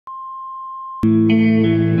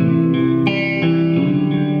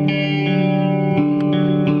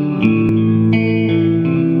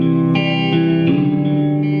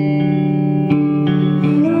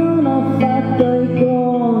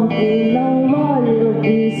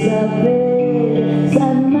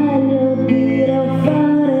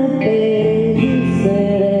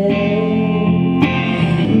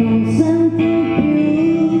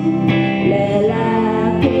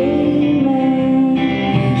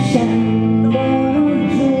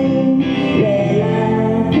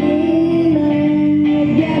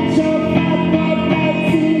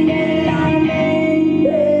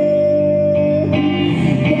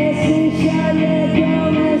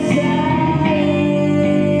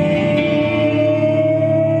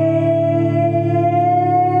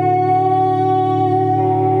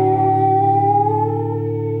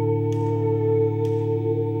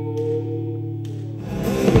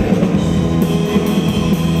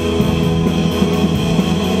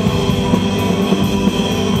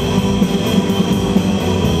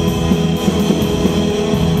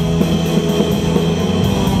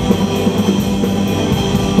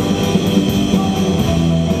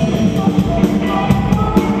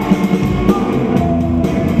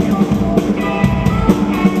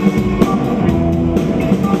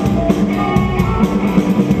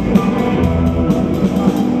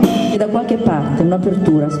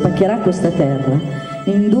Un'apertura spaccherà questa terra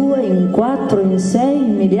in 2, in 4, in 6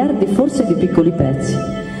 miliardi forse di piccoli pezzi.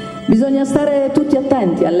 Bisogna stare tutti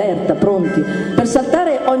attenti, allerta, pronti per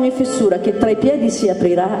saltare ogni fessura che tra i piedi si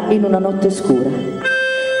aprirà in una notte scura.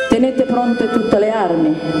 Tenete pronte tutte le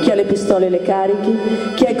armi, chi ha le pistole le carichi,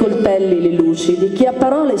 chi ha i coltelli li lucidi, chi ha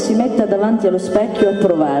parole si metta davanti allo specchio a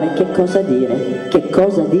provare che cosa dire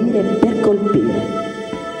per colpire.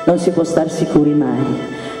 Non si può star sicuri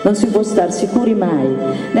mai. Non si può star sicuri mai,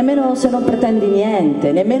 nemmeno se non pretendi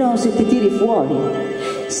niente, nemmeno se ti tiri fuori.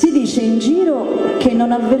 Si dice in giro che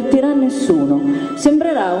non avvertirà nessuno,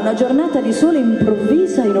 sembrerà una giornata di sole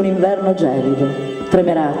improvvisa in un inverno gelido.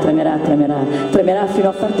 Tremerà, tremerà, tremerà, tremerà fino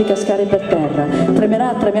a farti cascare per terra,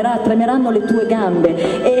 tremerà, tremerà, tremeranno le tue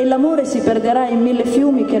gambe e l'amore si perderà in 1000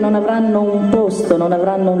 fiumi che non avranno un posto, non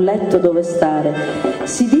avranno un letto dove stare.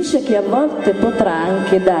 Si dice che a volte potrà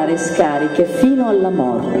anche dare scariche fino alla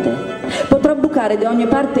morte. Potrà bucare da ogni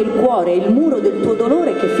parte il cuore, il muro del tuo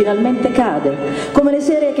dolore che finalmente cade, come le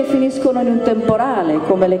serie che finiscono in un temporale,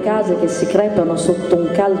 come le case che si crepano sotto un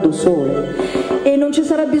caldo sole. E non ci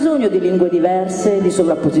sarà bisogno di lingue diverse, di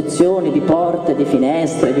sovrapposizioni, di porte, di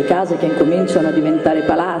finestre, di case che incominciano a diventare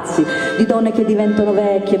palazzi, di donne che diventano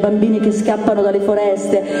vecchie, bambini che scappano dalle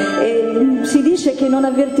foreste. E si dice che non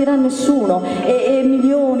avvertirà nessuno e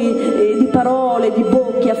milioni di parole, di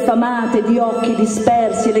bocche affamate, di occhi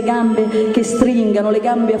dispersi, le gambe che stringano, le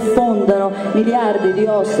gambe affondano, miliardi di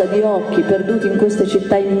ossa, di occhi perduti in queste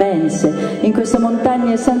città immense, in queste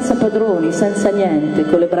montagne senza padroni, senza niente,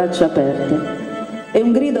 con le braccia aperte. E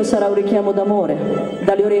un grido sarà un richiamo d'amore,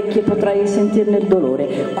 dalle orecchie potrai sentirne il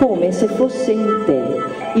dolore, come se fosse in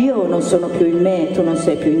te. Io non sono più in me, tu non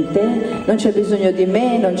sei più in te, non c'è bisogno di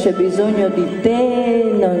me, non c'è bisogno di te,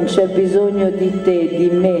 non c'è bisogno di te, di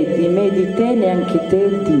me, di te, neanche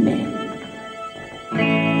te, di me.